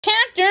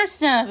Chapter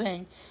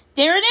 7.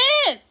 There it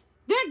is!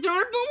 That's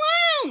our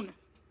balloon!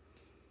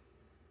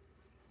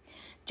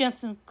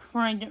 Jessica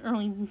cried the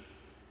early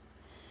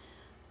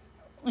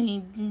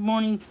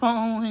morning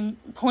fall and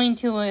pointed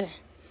to a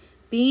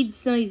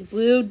bead-sized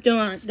blue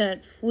dot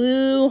that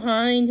flew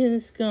high into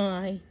the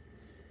sky.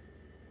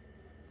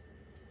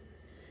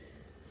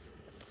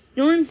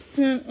 Storm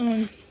sat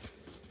on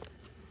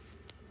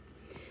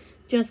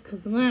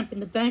Jessica's lap in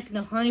the back of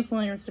the high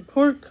flyer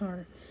support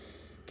car.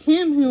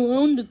 Kim, who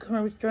owned the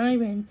car, was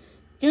driving.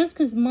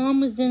 Jessica's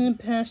mom was in the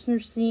passenger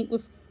seat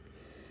with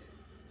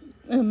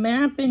a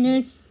map and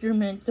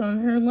instruments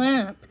on her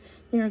lap.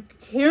 They were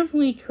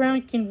carefully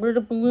tracking where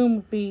the balloon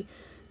would be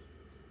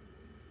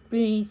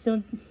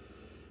so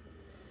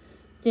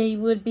they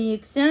would be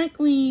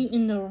exactly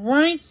in the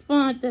right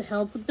spot to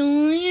help with the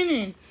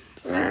landing.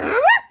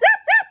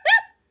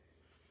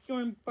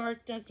 Storm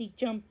barked as he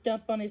jumped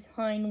up on his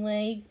hind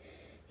legs.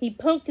 He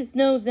poked his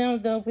nose out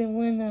of the open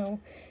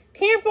window.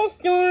 "Careful,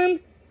 Storm!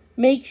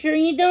 Make sure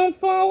you don't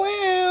fall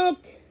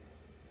out!"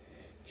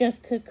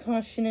 Jessica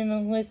cautioned in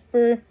a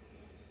whisper.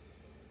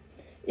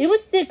 It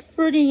was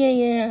 6:30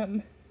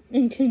 a.m.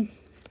 and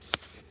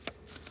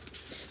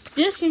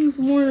conditions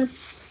were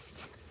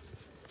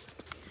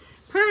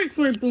perfect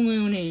for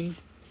ballooning.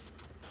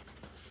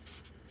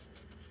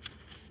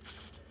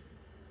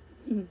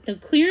 The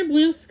clear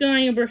blue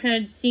sky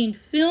overhead seemed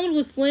filled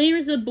with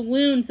layers of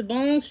balloons of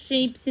all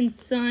shapes and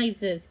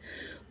sizes.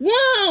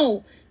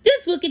 "Whoa!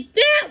 Just look at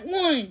that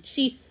one!"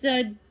 she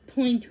said,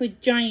 pointing to a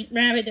giant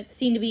rabbit that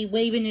seemed to be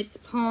waving its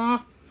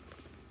paw.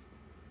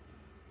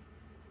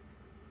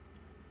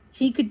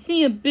 She could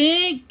see a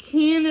big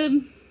can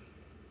of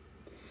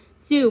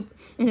soup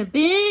and a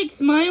big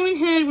smiling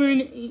head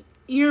wearing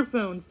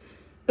earphones.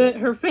 But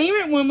her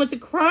favorite one was a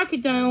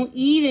crocodile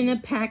eating a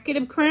packet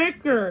of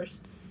crackers.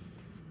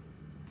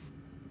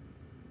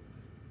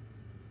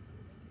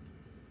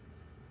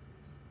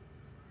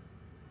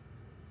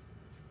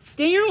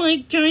 They are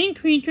like giant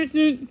creatures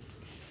that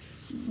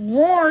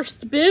roar,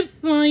 spit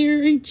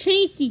fire, and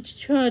chase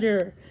each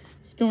other,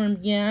 Storm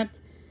yapped.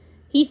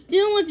 He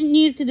still wasn't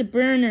used to the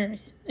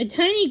burners. A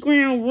tiny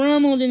growl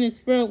rumbled in his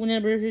throat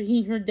whenever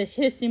he heard the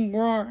hiss and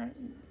roar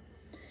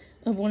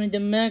of one of the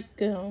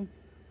Mekko.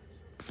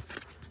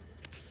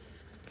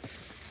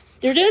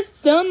 "They're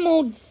just dumb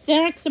old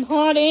sacks of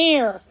hot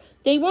air.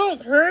 They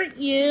won't hurt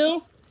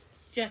you,"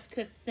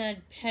 Jessica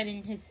said,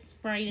 petting his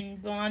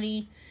frightened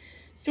body.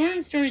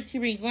 Storm started to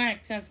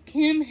relax as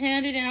Kim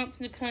headed out to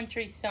the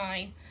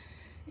countryside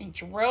and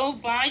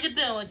drove by the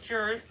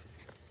villagers.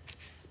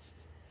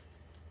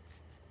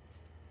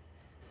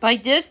 By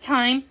this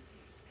time,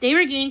 they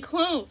were getting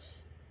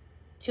close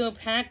to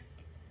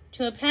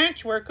a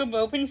patchwork of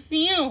open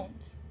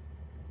fields.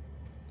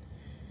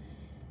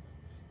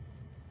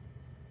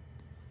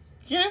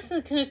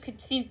 Jessica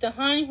could see the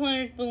high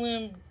flyer's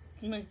balloon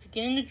was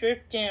beginning to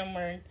drift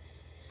downward.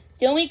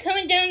 "They'll be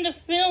coming down the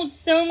field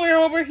somewhere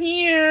over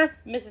here,"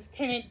 Mrs.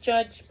 Tennant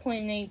Judge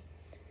pointed a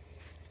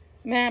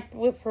map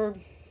with her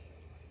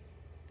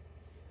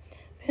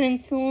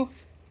pencil.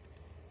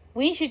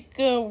 "We should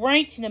go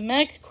right to the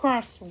next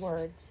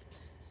crossroads."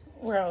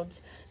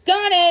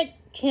 "Got it,"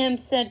 Kim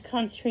said,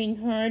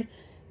 concentrating hard.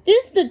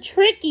 "This is the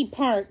tricky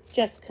part,"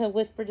 Jessica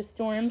whispered to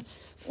Storm.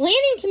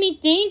 "Landing can be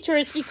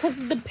dangerous because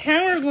of the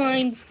power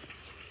lines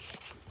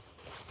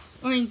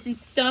and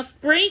stuff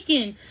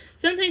breaking.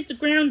 Sometimes the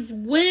ground's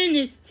wind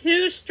is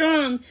too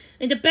strong,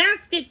 and the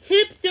basket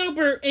tips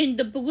over, and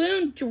the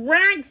balloon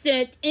drags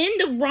it and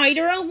the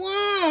rider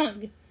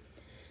along.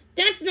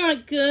 That's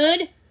not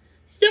good.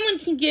 Someone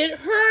can get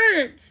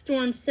hurt,"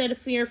 Storm said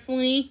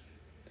fearfully.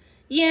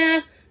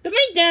 "Yeah, but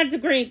my dad's a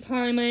great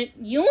pilot.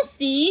 You'll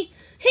see.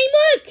 Hey,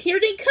 look,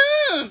 here they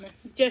come!"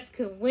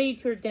 Jessica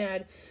waved to her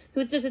dad, who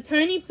was just a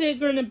tiny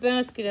figure in a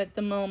basket at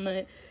the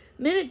moment.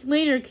 Minutes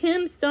later,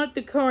 Kim stopped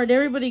the car and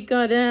everybody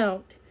got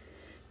out.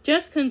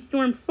 Jessica and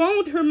Storm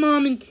followed her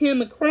mom and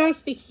Kim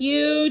across the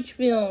huge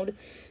field.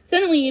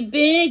 Suddenly, a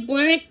big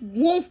black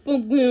wolf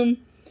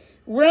balloon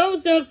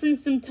rose up from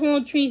some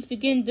tall trees,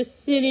 began to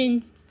sit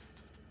in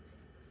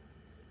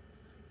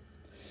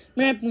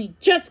rapidly.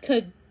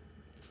 Jessica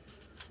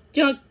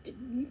ducked.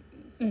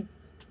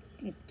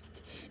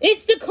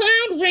 "It's the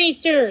Cloud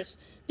Racers!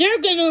 They're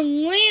gonna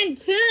land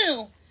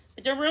too!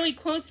 But they're really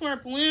close to our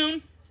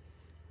balloon."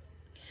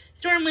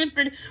 Storm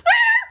whimpered.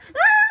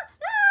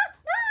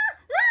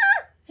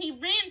 He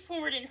ran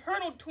forward and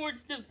hurtled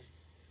towards the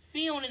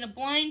field in a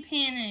blind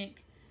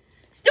panic.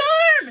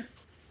 "Storm!"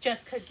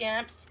 Jessica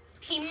gasped.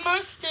 He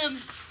must have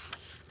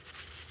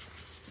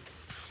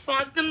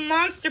thought the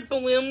monster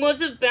balloon was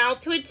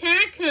about to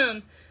attack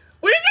him.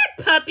 "Where did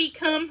that puppy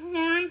come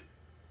from?"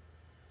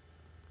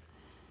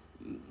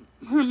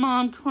 her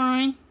mom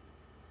cried.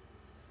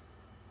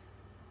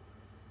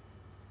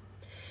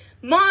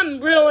 Mom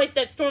realized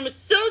that Storm was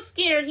so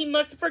scared he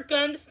must have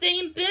forgotten to stay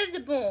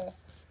invisible.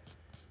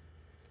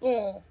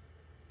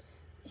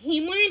 He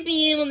wouldn't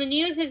be able to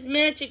use his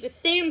magic to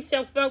save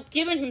himself without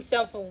giving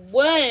himself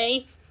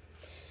away.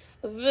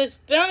 With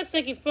about a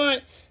second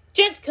thought,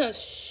 Jessica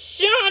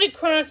shot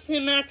across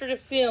him after the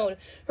field.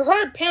 Her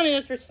heart pounding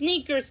as her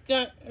sneakers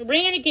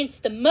ran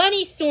against the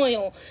muddy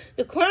soil.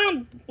 The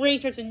cloud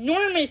racer's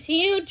enormous,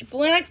 huge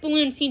black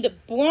balloon seemed to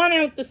blot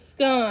out the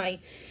sky,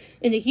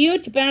 and the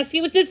huge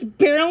basket was just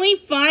barely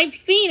 5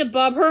 feet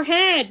above her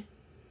head.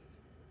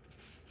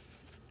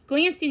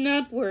 Glancing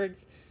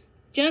upwards,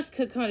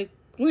 Jessica caught a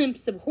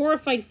glimpse of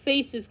horrified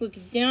faces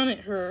looking down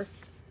at her.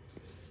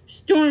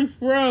 Storm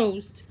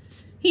froze.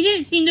 He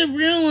didn't seem to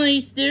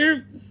realize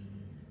there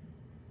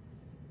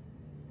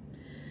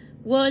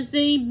was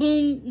a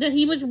boom, that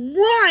he was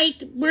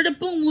right where the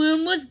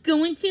balloon was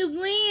going to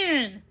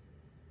land.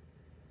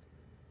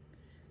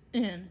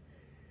 And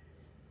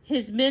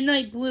his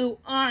midnight blue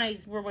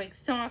eyes were like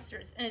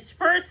saucers, and his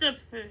fur up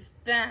his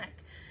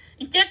back.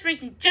 In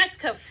desperation,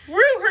 Jessica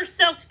threw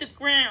herself to the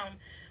ground.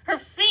 Her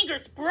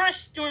fingers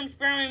brushed Storm's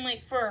brown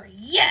like fur.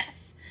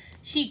 Yes!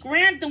 She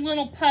grabbed the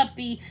little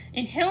puppy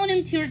and held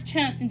him to her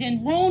chest and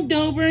then rolled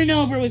over and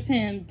over with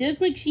him, just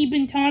like she'd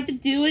been taught to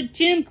do at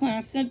gym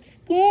class at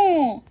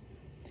school.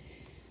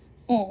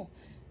 Oh,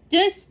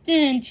 just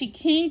then she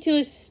came to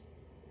a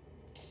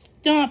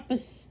stop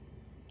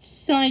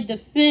beside the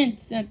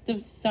fence at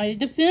the side of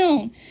the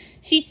field.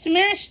 She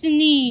smashed the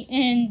knee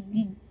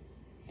and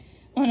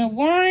on a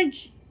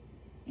large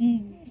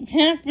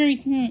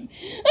half-berry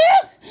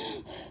ah!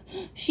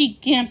 She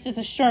gasped as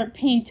a sharp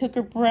pain took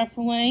her breath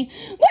away.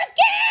 Look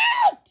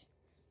out!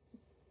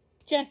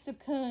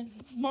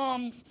 Jessica's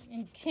mom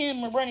and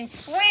Kim were running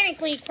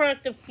frantically across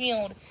the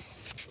field,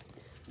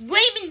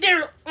 waving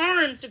their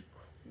arms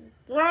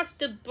across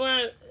the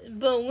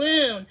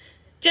balloon.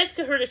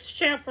 Jessica heard a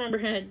shout from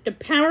overhead. The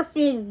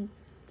powerful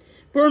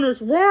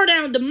burners roared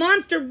out. The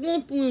monster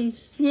wolf balloon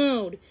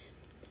slowed.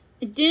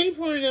 And then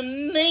for an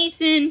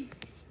amazing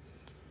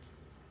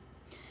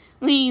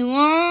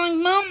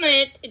long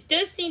moment, it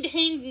does seem to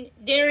hang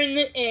there in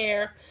the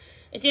air.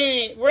 And then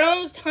it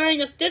rose high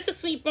enough just to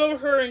sweep over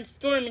her and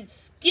Storm and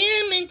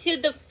skim into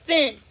the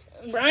fence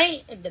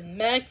right at the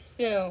max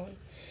field.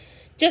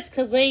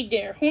 Jessica lay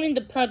there, holding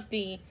the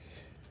puppy.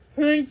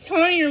 Her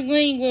entire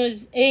leg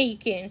was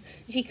aching.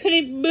 She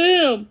couldn't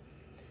move.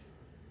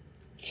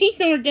 She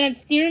saw her dad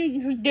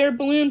steering their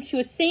balloon to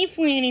a safe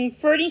landing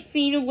 30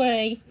 feet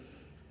away.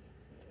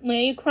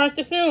 Lay across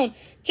the field.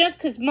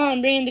 Jessica's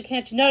mom ran to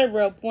catch another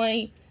rope.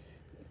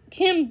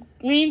 Kim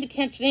ran to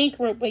catch an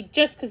anchor rope.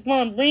 Jessica's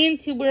mom ran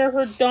to where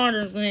her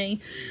daughter lay.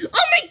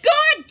 Oh my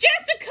God,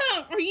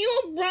 Jessica! Are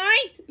you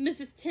alright?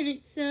 Mrs.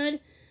 Tennant said.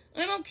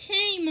 I'm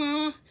okay,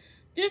 Ma.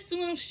 Just a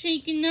little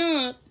shaken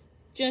up,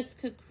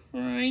 Jessica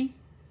cried.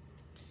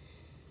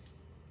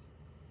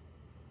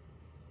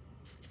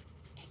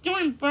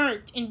 Storm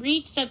barked and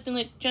reached up to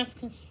lick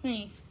Jessica's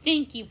face.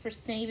 Thank you for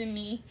saving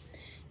me.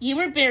 You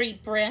were very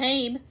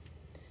brave.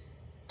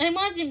 I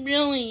wasn't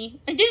really.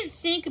 I didn't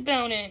think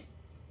about it.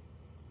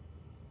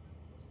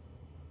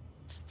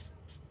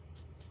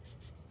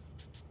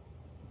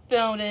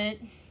 I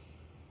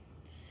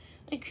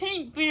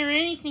couldn't bear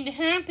anything to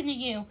happen to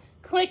you.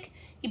 Quick,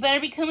 you better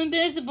become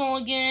invisible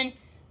again.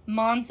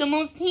 Mom's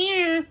almost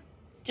here.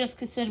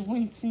 Jessica said,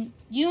 wincing.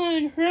 You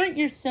haven't hurt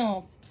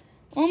yourself.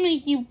 I'll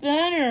make you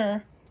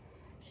better.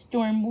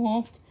 Storm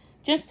wolfed.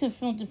 Jessica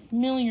felt a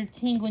familiar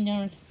tingling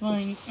down her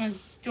spine as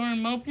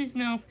Storm opened his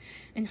mouth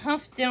and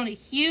huffed out a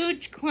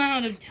huge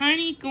cloud of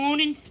tiny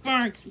golden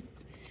sparks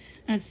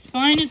as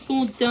fine as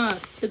gold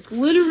dust. The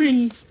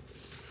glittering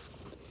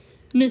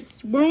mist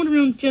swirled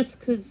around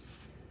Jessica's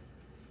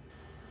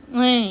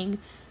leg,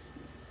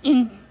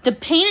 and the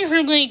pain in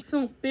her leg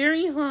felt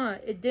very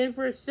hot. And then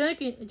for a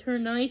second, it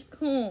turned ice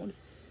cold.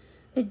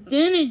 And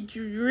then it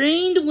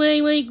drained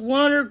away like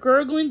water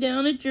gurgling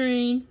down a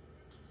drain.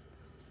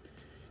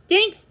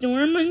 Thanks,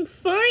 Storm. I'm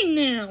fine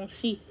now,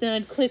 she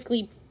said,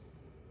 quickly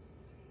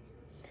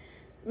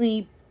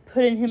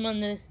putting him on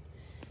the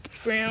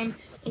ground,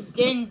 and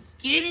then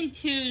get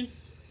into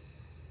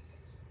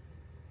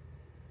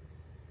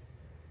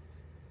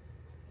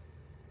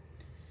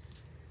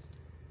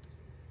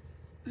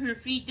her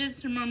feet.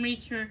 Just her mom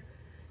reached her.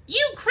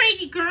 You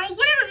crazy girl!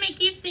 Whatever make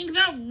you think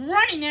about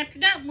running after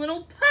that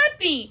little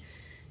puppy?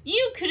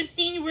 You could have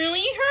seen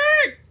really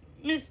hurt,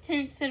 Miss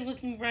Tennant said,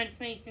 looking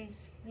red-faced and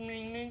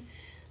screaming.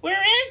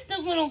 Where is the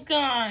little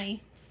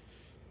guy?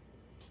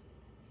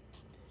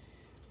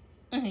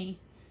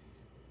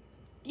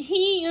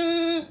 He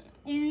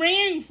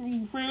ran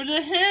through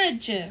the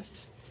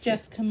hedges,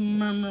 Jessica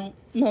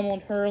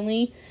mumbled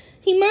hurriedly.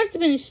 He must have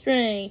been a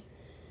stray.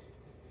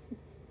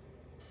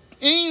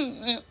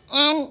 Anyway,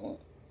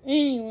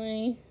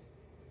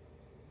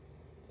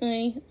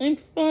 I'm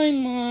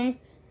fine, Mom.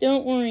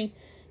 Don't worry.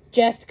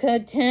 Jessica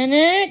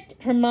Tennant,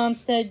 her mom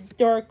said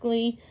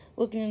darkly,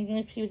 looking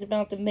as if she was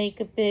about to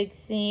make a big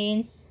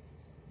scene.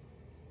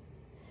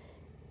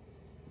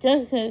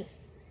 Jessica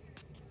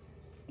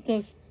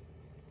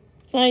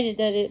decided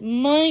that it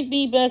might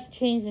be best to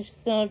change the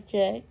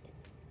subject.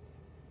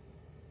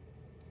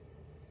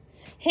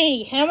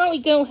 Hey, how about we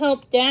go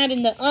help Dad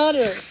and the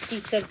others? She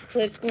said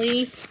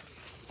quickly,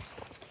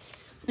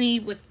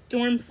 with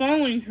Storm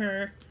following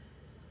her.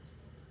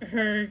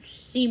 her.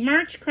 She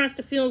marched across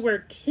the field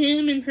where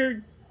Kim and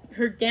her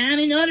dad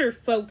and other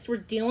folks were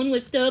dealing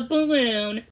with the balloon.